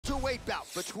welterweight bout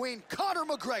between Conor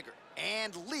McGregor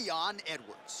and Leon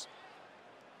Edwards.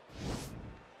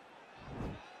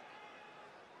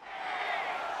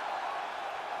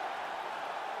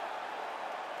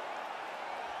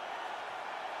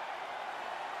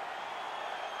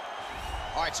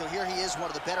 All right, so here he is, one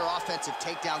of the better offensive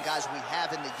takedown guys we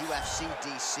have in the UFC,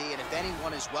 DC. And if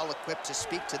anyone is well-equipped to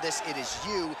speak to this, it is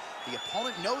you. The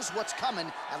opponent knows what's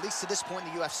coming. At least to this point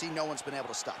in the UFC, no one's been able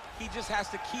to stop him. He just has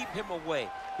to keep him away,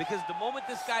 because the moment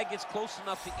this guy gets close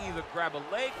enough to either grab a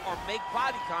leg or make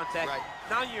body contact,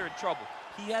 now you're in trouble.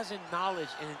 He has a knowledge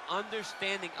and an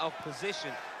understanding of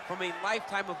position from a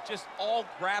lifetime of just all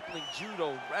grappling,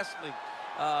 judo, wrestling,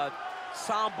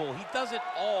 sambo. He does it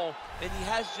all, and he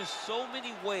has just so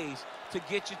many ways to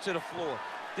get you to the floor.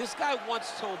 This guy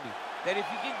once told me that if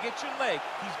you can get your leg,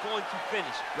 he's going to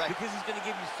finish. Because he's going to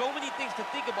give you so many things to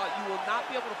think about, you will not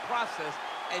be able to process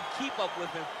and keep up with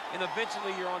him, and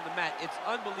eventually you're on the mat. It's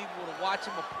unbelievable to watch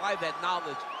him apply that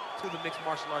knowledge to the mixed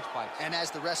martial arts fights. And as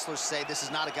the wrestlers say, this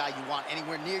is not a guy you want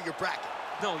anywhere near your bracket.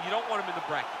 No, you don't want him in the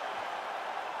bracket.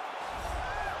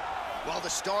 Well,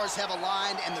 the stars have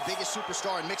aligned, and the biggest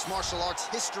superstar in mixed martial arts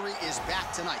history is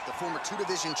back tonight. The former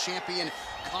two-division champion,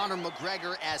 Conor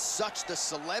McGregor. As such, the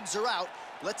celebs are out.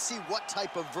 Let's see what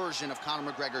type of version of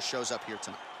Conor McGregor shows up here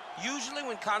tonight. Usually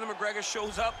when Conor McGregor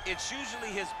shows up, it's usually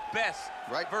his best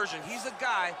version. He's a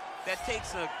guy that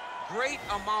takes a great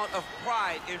amount of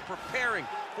pride in preparing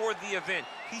for the event.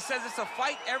 He says it's a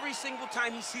fight every single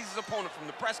time he sees his opponent, from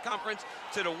the press conference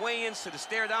to the weigh-ins to the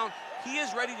stare down. He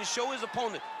is ready to show his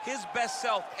opponent his best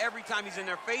self every time he's in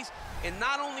their face. And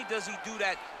not only does he do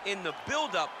that in the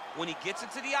build-up, when he gets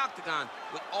into the octagon,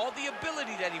 with all the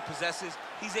ability that he possesses,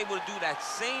 he's able to do that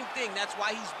same thing. That's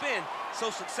why he's been so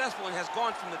successful and has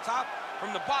gone from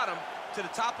the bottom to the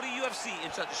top of the UFC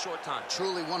in such a short time.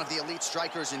 Truly one of the elite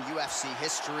strikers in UFC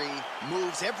history.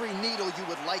 Moves every needle you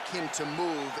would like him to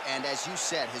move. And as you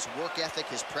said, his work ethic,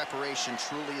 his preparation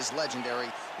truly is legendary.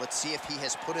 Let's see if he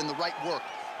has put in the right work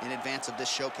in advance of this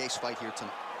showcase fight here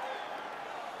tonight.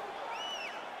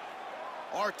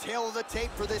 Our tale of the tape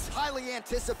for this highly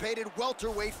anticipated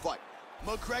welterweight fight.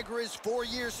 McGregor is 4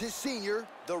 years his senior.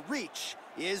 The reach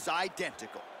is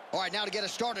identical. All right, now to get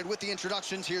us started with the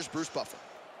introductions, here's Bruce Buffer.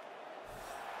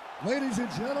 Ladies and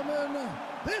gentlemen,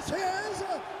 this is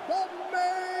the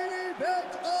main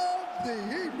event of the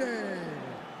evening.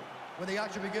 When the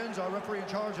action begins, our referee in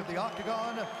charge of the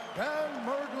octagon, Dan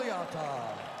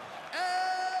Mergliata.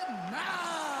 And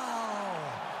now,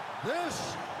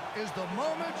 this is the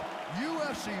moment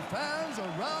UFC fans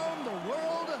around the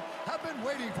world have been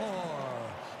waiting for.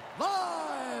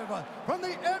 Live from the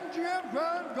MGM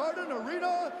Grand Garden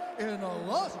Arena in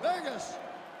Las Vegas.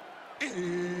 It's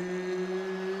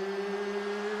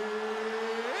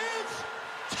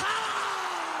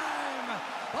time!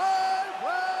 5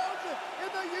 rounds in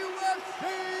the UFC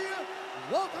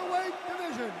welterweight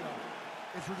division.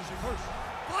 Introducing first,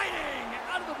 fighting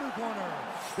out of the blue corner.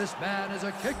 This man is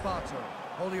a kickboxer,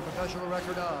 holding a professional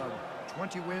record of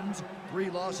 20 wins, 3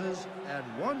 losses, and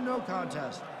 1 no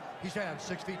contest. He stands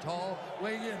 6 feet tall,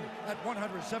 weighing in at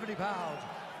 170 pounds.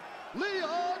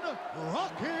 Leon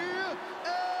Rocky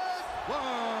Edwards.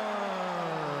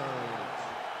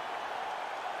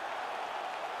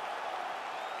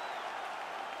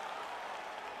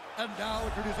 And now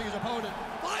introducing his opponent,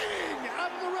 fighting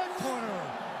out of the red corner.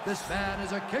 This man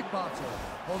is a kickboxer,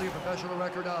 holding a professional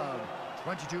record of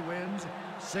 22 wins,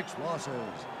 6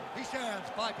 losses. He stands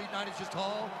 5 feet 9 inches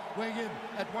tall, weighing in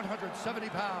at 170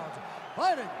 pounds.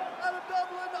 Fighting out of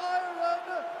Dublin,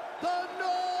 Ireland, the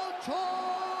notorious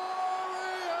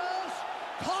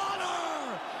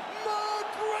Conor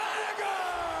McGregor!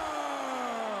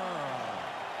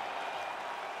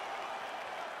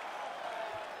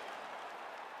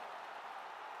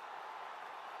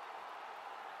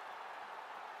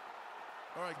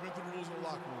 All right, commit to the rules of the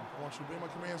locker room. I want you to obey my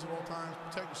commands at all times,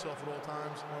 protect yourself at all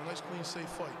times. I want a nice, clean, safe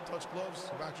fight. Touch gloves,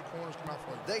 back your corners, come out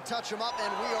fight. They touch him up,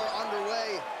 and we are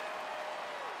underway.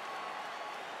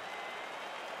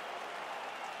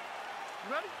 You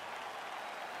ready?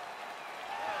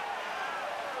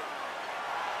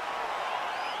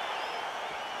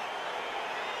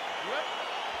 You ready?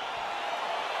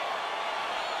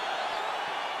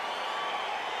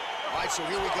 All right, so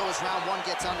here we go as round 1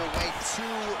 gets underway. 2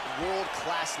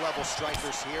 world-class level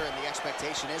strikers here, and the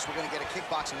expectation is we're going to get a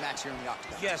kickboxing match here in the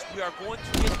octagon. Yes, we are going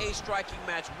to get a striking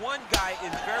match. One guy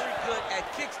is very good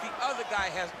at kicks. The other guy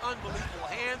has unbelievable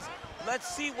hands. Let's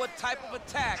see what type of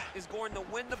attack is going to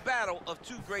win the battle of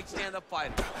 2 great stand-up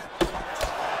fighters.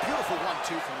 Beautiful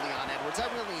 1-2 from Leon Edwards. I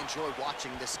really enjoy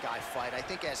watching this guy fight. I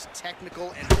think as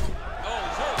technical and... Oh,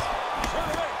 he's hurt. He's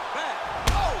hurt away. Back.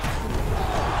 Oh!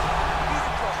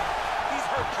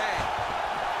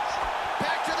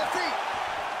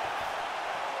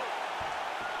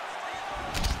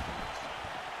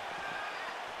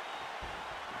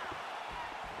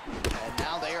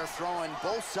 throwing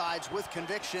both sides with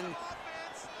conviction.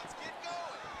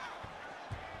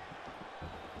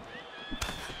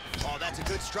 Oh, that's a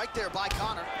good strike there by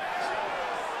Conor.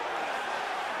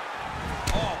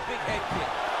 Oh, big head kick.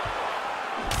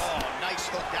 Oh, nice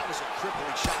hook. That was a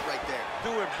crippling shot right there.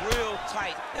 Threw it real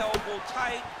tight, elbow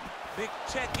tight, big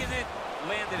check in it,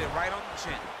 landed it right on the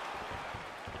chin.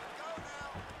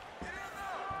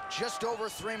 Just over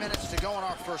 3 minutes to go in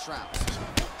our first round.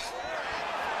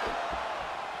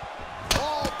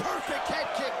 Oh, perfect head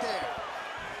kick there.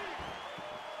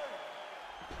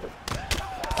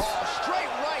 Oh, straight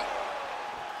right.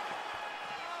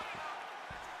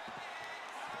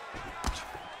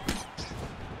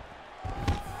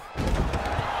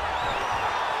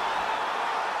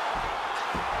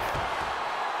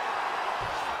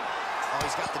 Oh,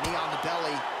 he's got the knee on the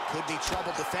belly. Could be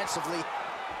trouble defensively.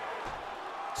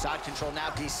 Side control now,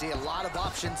 DC. A lot of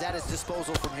options at his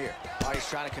disposal from here. Oh, he's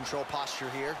trying to control posture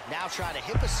here. Now trying to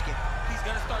hip escape. He's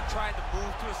going to start trying to move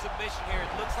to a submission here.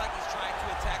 It looks like he's trying to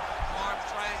attack the arm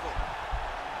triangle.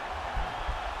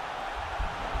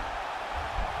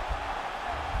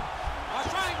 Watch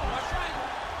triangle, watch triangle.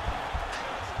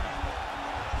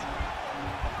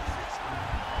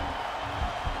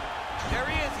 There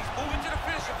he is. He's moving to the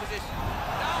finisher position.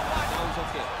 Now watch. Now he's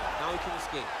okay. Now he can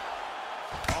escape.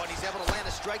 Oh, and he's able to land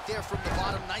a strike there from the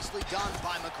bottom. Nicely done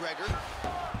by McGregor.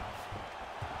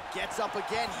 Gets up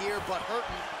again here, but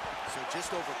hurting. So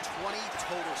just over 20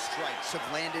 total strikes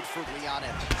have landed for Leon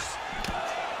Edwards.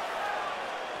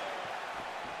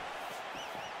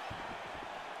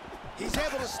 He's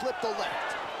able to slip the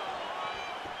left.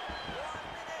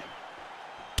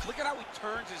 Look at how he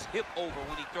turns his hip over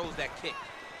when he throws that kick.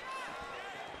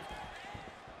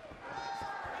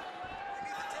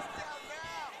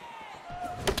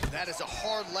 That is a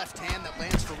hard left hand that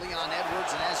lands for Leon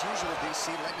Edwards, and as usual,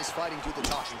 DC letting his fighting do the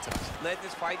talking tonight. Letting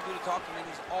his fighting do the talking, and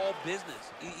he's all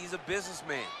business. He's a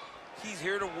businessman. He's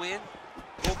here to win,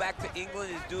 go back to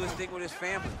England and do his thing with his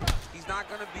family. He's not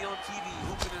going to be on TV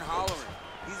hooping and hollering.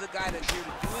 He's a guy that's here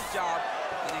to do his job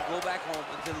and then go back home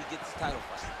until he gets his title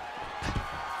fight.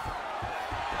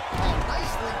 Oh,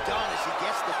 nicely done as he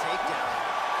gets the takedown.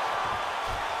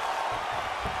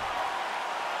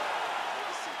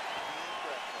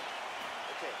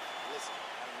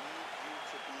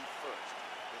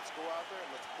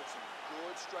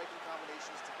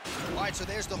 All right, so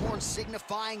there's the horn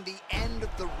signifying the end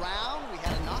of the round. We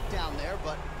had a knockdown there,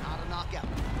 but not a knockout.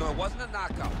 No, it wasn't a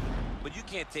knockout, but you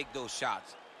can't take those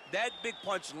shots. That big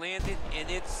punch landed, and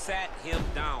it sat him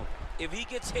down. If he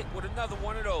gets hit with another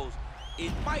one of those,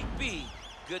 it might be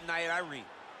good night, Irene.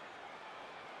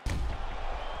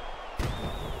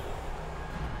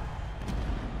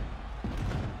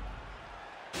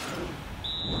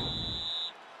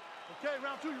 Okay,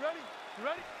 round two, you ready? You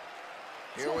ready?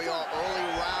 Here we are, early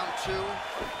round two.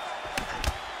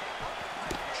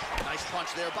 Nice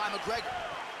punch there by McGregor.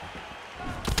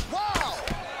 Wow!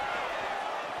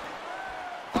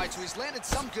 All right, so he's landed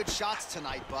some good shots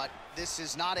tonight, but this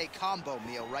is not a combo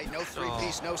meal, right? No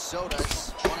three-piece, no soda.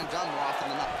 It's one and done more often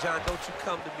than not. John, don't you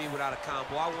come to me without a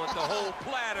combo. I want the whole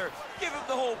platter. Give him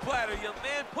the whole platter, young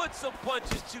man. Put some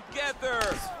punches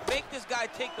together. Make this guy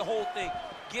take the whole thing.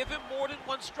 Give him more than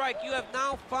one strike. You have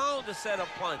now found a setup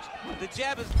punch. The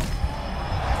jab is... You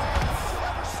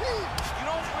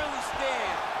don't really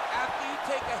stand after you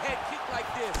take a head kick like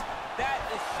this. That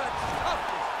is such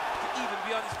toughness to even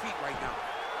be on his feet right now.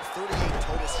 38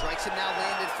 total strikes have now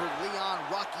landed for Leon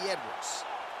Rocky Edwards.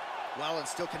 Well, and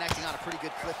still connecting on a pretty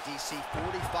good clip, DC.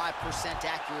 45%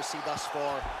 accuracy thus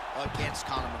far against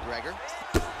Conor McGregor.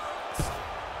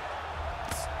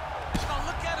 Oh,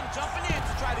 look at him jumping in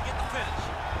to try to get the finish.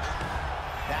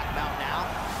 Back mount now.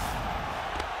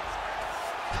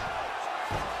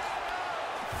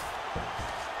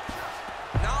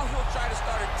 Now he'll try to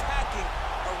start attacking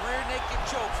a rear naked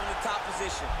choke from the top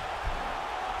position.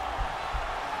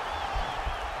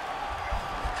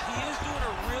 He is doing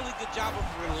a really good job of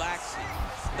relaxing,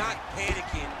 not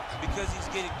panicking because he's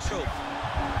getting choked.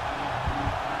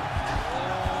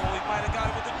 Oh, he might have got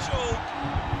him with a choke.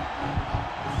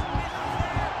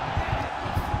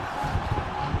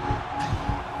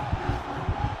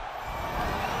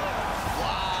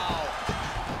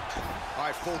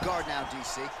 Full guard now,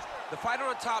 DC. The fighter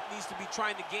on top needs to be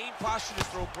trying to gain posture to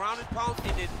throw ground and pound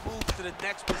and then move to the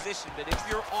next position. But if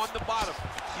you're on the bottom,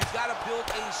 you've got to build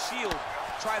a shield.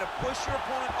 Try to push your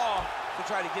opponent off to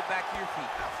try to get back to your feet.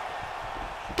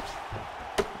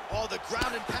 Oh, the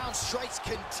ground and pound strikes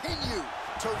continue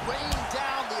to rain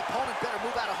down. The opponent better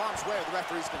move out of harm's way or the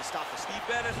referee's going to stop this. He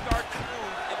better start to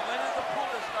move. And when his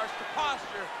opponent starts to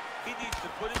posture, He needs to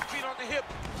put his feet on the hip,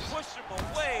 push him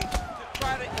away to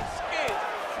try to escape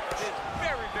this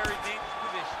very, very dangerous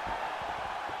position.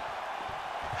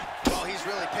 Well, he's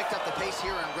really picked up the pace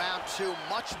here in round 2.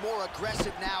 Much more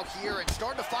aggressive now here and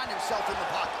starting to find himself in the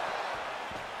pocket.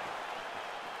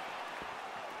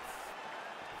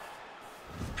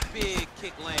 Big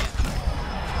kick lands.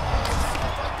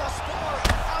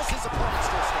 How's his opponent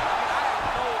still standing? I have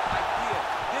no idea.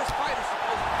 This fight is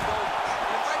supposed to be over.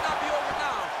 It might not be over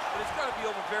now, but it's going to be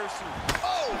over very soon.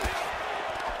 Oh!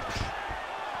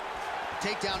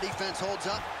 Takedown defense holds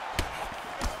up.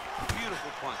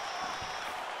 Beautiful punch.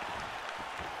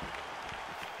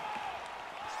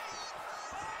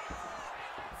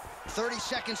 .30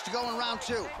 seconds to go in round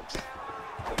 2.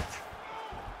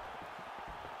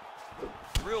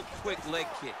 Real quick leg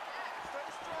kick.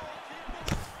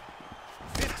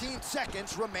 15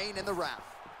 seconds remain in the round.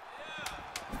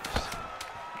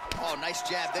 Oh, nice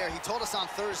jab there. He told us on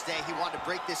Thursday he wanted to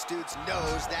break this dude's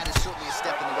nose. That is certainly a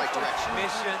step in the right direction.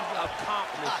 Mission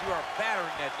accomplished. You are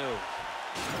battering that nose.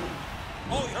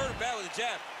 Oh, he hurt him bad with a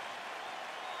jab.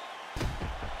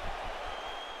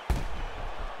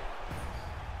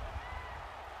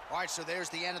 All right, so there's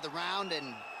the end of the round,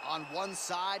 and on one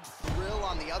side, thrill,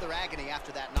 on the other, agony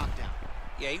after that knockdown.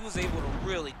 Yeah, he was able to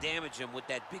really damage him with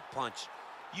that big punch.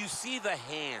 You see the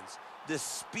hands, the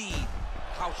speed,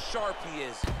 how sharp he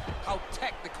is, how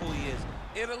technical he is.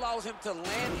 It allows him to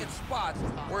land in spots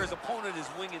where his opponent is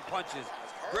winging punches.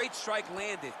 Great strike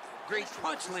landed, great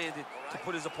punch landed to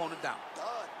put his opponent down.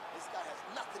 This guy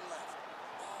has nothing left.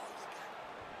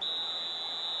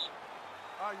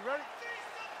 All right, you ready?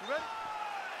 You ready?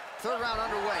 Third round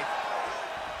underway.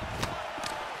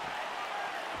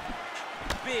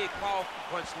 Big, powerful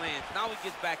punch lands. Now he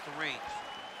gets back to range.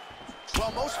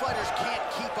 Well, most fighters can't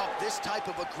keep up this type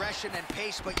of aggression and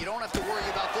pace, but you don't have to worry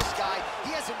about this guy.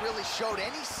 He hasn't really showed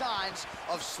any signs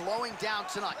of slowing down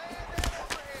tonight.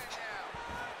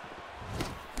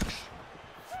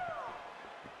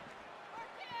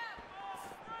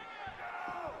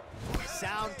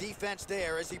 Sound defense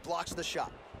there as he blocks the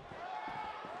shot.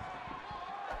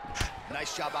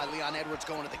 Nice job by Leon Edwards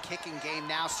going to the kicking game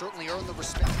now. Certainly earned the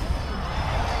respect.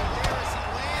 Hey, there as he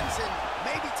lands, and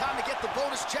maybe time to get the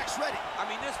bonus checks ready. I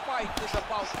mean, this fight is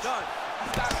about done.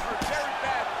 He's gotten hurt very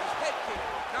bad with his head kick.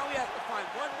 Now he has to find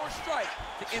one more strike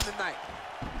to end the night.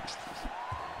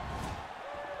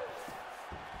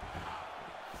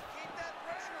 Keep that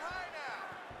pressure high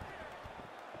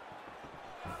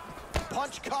now.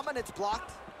 Punch coming, it's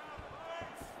blocked.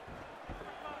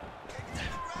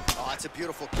 Oh, that's a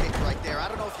beautiful kick right there. I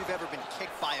don't know if you've ever been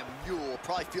kicked by a mule.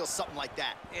 Probably feels something like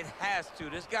that. It has to.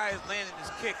 This guy is landing this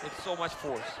kick with so much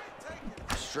force.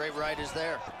 Straight right is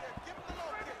there.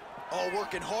 Oh,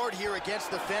 working hard here against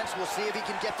the fence. We'll see if he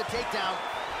can get the takedown.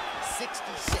 66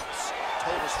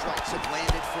 total strikes have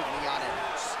landed for Leon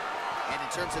Edwards. And in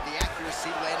terms of the accuracy,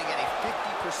 landing at a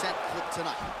 50% clip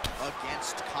tonight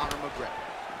against Conor McGregor.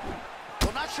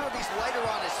 Well, not sure if he's lighter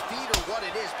on his feet or what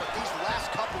it is, but these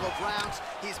last couple of rounds,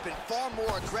 he's been far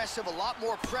more aggressive, a lot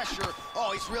more pressure.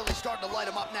 Oh, he's really starting to light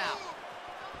him up now.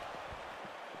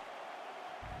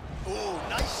 Ooh,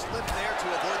 nice slip there to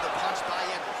avoid the punch by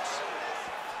Edwards.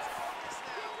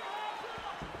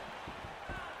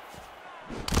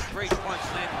 Great punch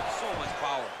landed with so much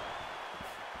power.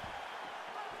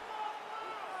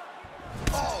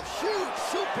 Oh, huge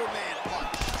Superman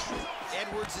punch.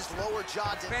 Edwards' lower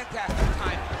jaw. Fantastic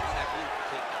timing on that beautiful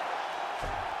takedown.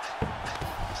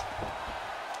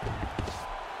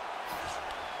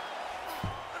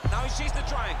 Now he's chasing the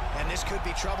triangle. And this could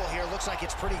be trouble here. Looks like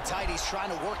it's pretty tight. He's trying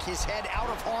to work his head out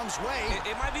of harm's way.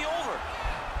 It might be over.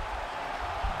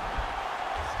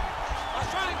 Watch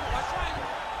triangle, watch triangle.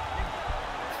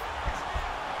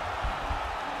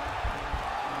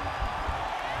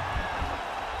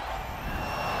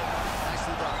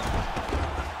 Nicely done.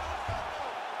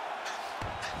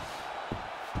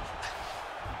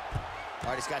 All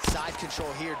right, he's got side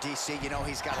control here, DC. You know,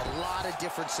 he's got a lot of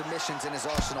different submissions in his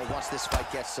arsenal once this fight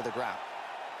gets to the ground.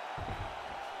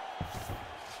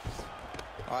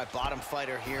 All right, bottom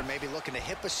fighter here, maybe looking to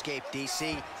hip escape,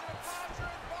 DC.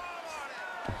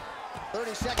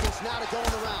 30 seconds now to go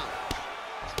in the round.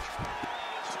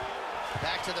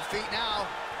 Back to the feet now.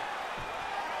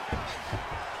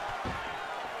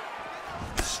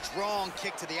 Strong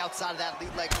kick to the outside of that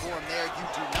lead leg for him there. You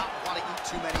do not want to eat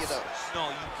too many of those. No,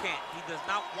 you can't. He does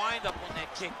not wind up on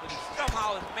that kick, but he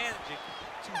somehow is managing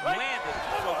to land it with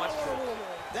so much force.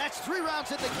 That's 3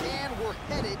 rounds in the can. We're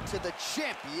headed to the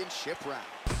championship rounds.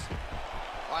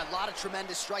 All right, a lot of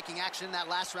tremendous striking action in that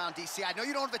last round, DC. I know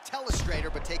you don't have a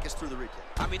telestrator, but take us through the replay.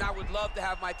 I mean, I would love to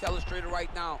have my telestrator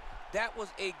right now, That was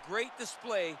a great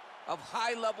display of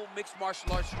high-level mixed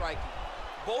martial arts striking.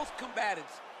 Both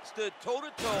combatants stood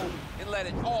toe-to-toe and let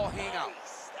it all hang out.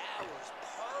 That was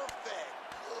perfect.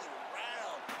 Good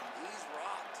round. He's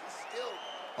rocked. He's still...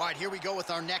 All right, here we go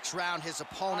with our next round. His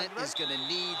opponent is going to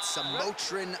need some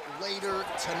Motrin later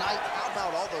tonight. How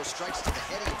about all those strikes to the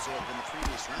head he absorbed in the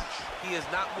previous round? He is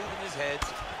not moving his head.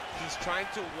 He's trying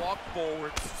to walk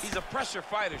forward. He's a pressure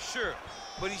fighter, sure,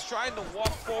 but he's trying to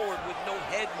walk forward with no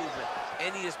head movement,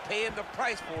 and he is paying the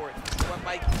price for it. What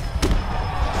might...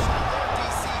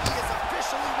 DC, he is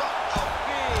officially rocked. A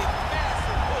big,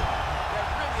 massive hook that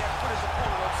really has put his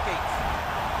opponent on skates.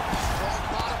 Strong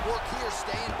bottom work here,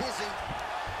 staying busy.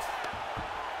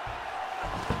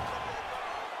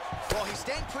 Well, he's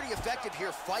staying pretty effective here,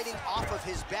 fighting off of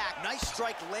his back. Nice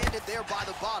strike landed there by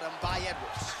the bottom by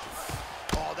Edwards.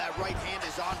 Oh, that right hand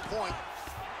is on point.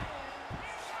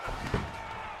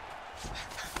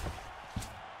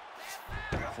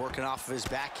 Working off of his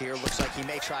back here. Looks like he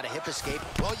may try to hip escape.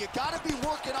 Well, you got to be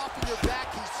working off of your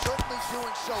back. He's certainly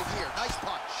doing so here. Nice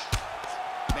punch.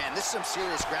 Man, this is some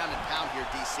serious ground and pound here,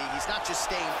 DC. He's not just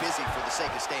staying busy for the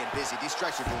sake of staying busy. These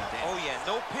strikes are doing damage. Oh, yeah,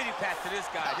 no pity pat to this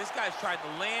guy. This guy's trying to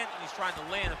land, and he's trying to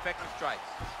land effective strikes.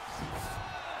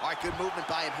 All right, good movement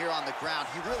by him here on the ground.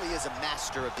 He really is a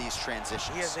master of these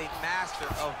transitions. He is a master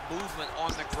of movement on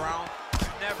the ground. You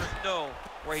never know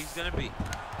where he's going to be.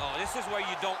 Oh, this is where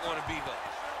you don't want to be, though.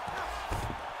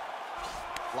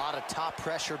 A lot of top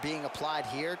pressure being applied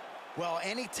here. Well,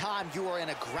 anytime you are in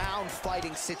a ground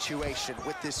fighting situation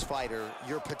with this fighter,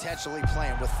 you're potentially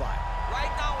playing with fire.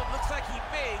 Right now, it looks like he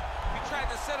may be trying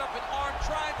to set up an arm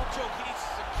triangle choke. He needs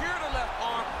to secure the left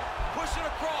arm, push it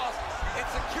across, and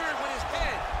secure it with his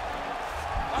head.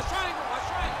 Watch triangle, watch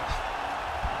triangle.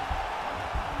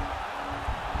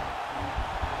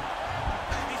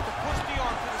 He needs to push the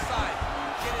arm to the side,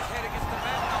 get his head against the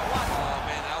mat. Now watch. Oh,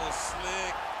 man, that was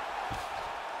slick.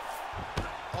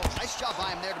 Oh, nice job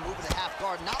by him there to move to the half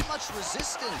guard. Not much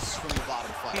resistance from the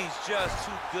bottom fighter. He's just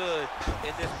too good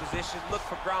in this position. Look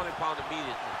for ground and pound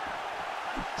immediately.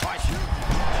 All right, shoot.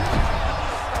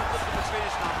 Start looking to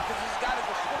finish now because he's got his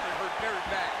opponent hurt very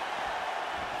bad.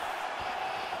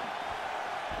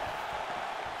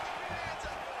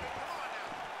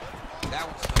 That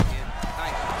one stuck in.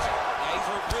 Nice. Yeah, he's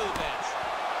hurt really bad.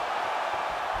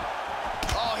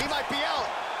 Oh, he might be out.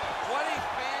 What a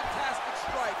fantastic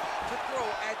strike to throw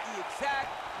at the exact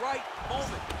right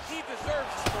moment. He deserves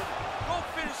this moment. Go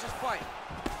finish his fight.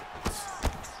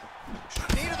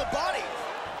 Knee to the body.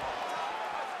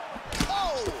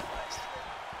 Oh!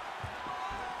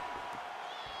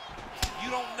 You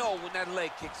don't know when that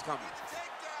leg kick's coming.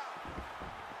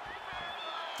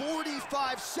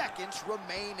 45 seconds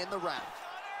remain in the round.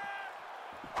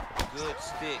 Good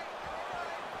stick.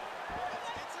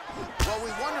 Well, we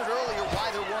wondered earlier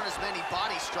why there weren't as many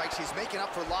body strikes. He's making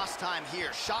up for lost time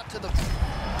here. Shot to the...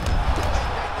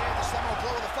 Right there, the seminal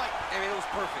blow of the fight. I mean, it was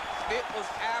perfect. It was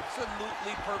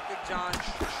absolutely perfect, John.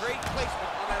 Great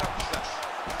placement on that uppercut.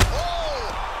 Oh!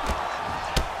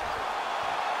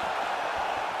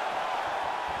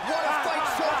 What a fight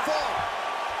so far!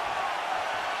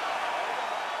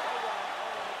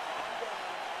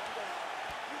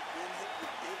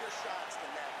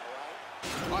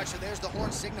 All right, so there's the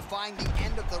horn signifying the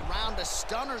end of the round. A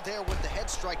stunner there with the head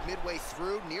strike midway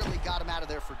through. Nearly got him out of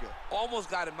there for good. Almost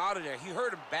got him out of there. He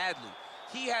hurt him badly.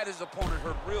 He had his opponent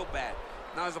hurt real bad.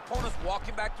 Now his opponent's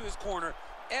walking back to his corner.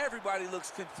 Everybody looks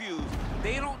confused.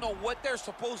 They don't know what they're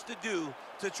supposed to do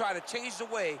to try to change the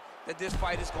way that this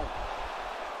fight is going.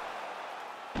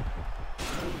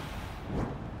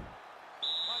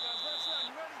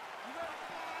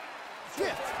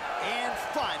 Fifth and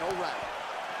final round.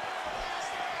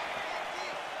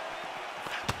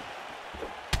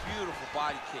 Beautiful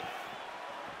body kick.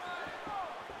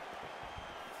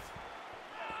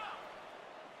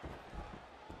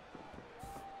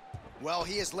 Well,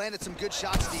 he has landed some good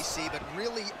shots, DC, but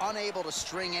really unable to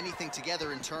string anything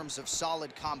together in terms of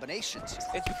solid combinations.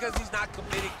 It's because he's not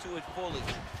committing to it fully.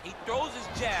 He throws his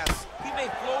jabs. He may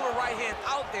float a right hand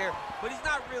out there, but he's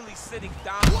not really sitting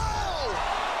down. Whoa!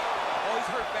 Oh, he's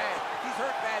hurt bad. He's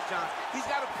hurt bad, John. He's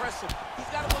got to press him. He's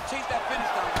got to go chase that finish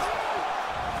down now.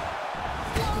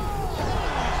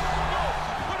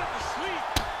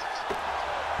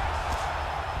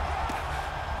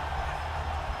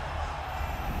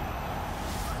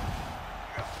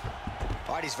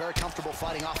 All right, he's very comfortable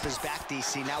fighting off his back,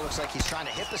 DC. Now looks like he's trying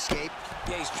to hip escape.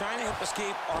 Yeah, he's trying to hip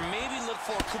escape or maybe look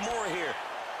for a Kimura here.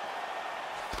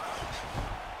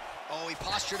 Oh, he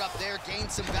postured up there, gained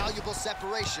some valuable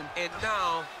separation. And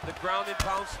now the ground and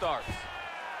pound starts.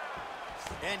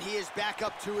 And he is back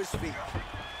up to his feet.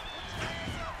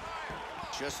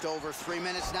 Just over 3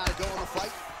 minutes now to go in the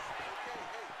fight.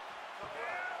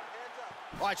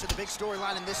 All right, so the big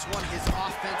storyline in this one, his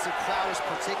offensive prowess,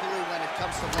 particularly when it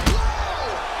comes to legs.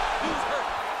 Whoa! He's hurt.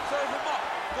 Serve him up.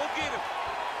 Go get him.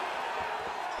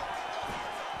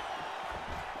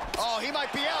 Oh, he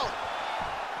might be out.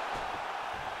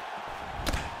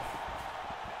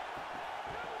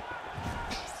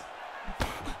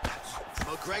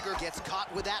 McGregor gets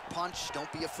caught with that punch.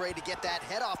 Don't be afraid to get that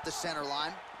head off the center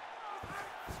line.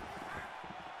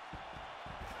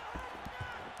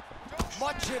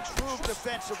 Much improved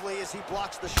defensively as he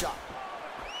blocks the shot.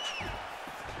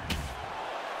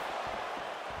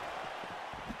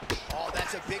 Oh,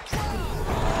 that's a big kick. Unbelievable.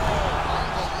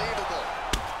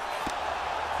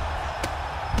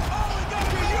 Oh, he got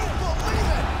it. You believe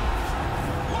it?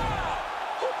 Wow.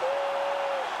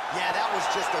 Yeah, that was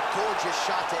just a gorgeous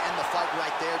shot to end the fight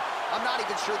right there. I'm not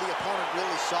even sure the opponent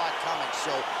really saw it coming.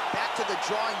 So back to the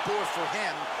drawing board for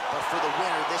him. But for the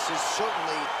winner, this is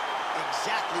certainly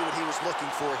exactly what he was looking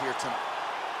for here tonight.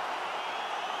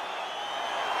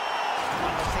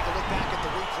 Let's take a look back at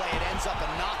the replay. It ends up a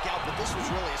knockout, but this was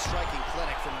really a striking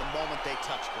clinic from the moment they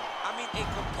touched it. I mean, a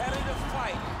competitive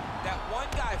fight. That one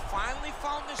guy finally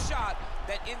found the shot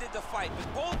that ended the fight.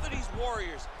 But both of these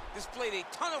warriors displayed a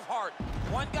ton of heart.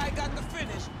 One guy got the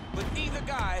finish, but neither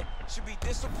guy should be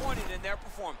disappointed in their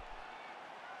performance.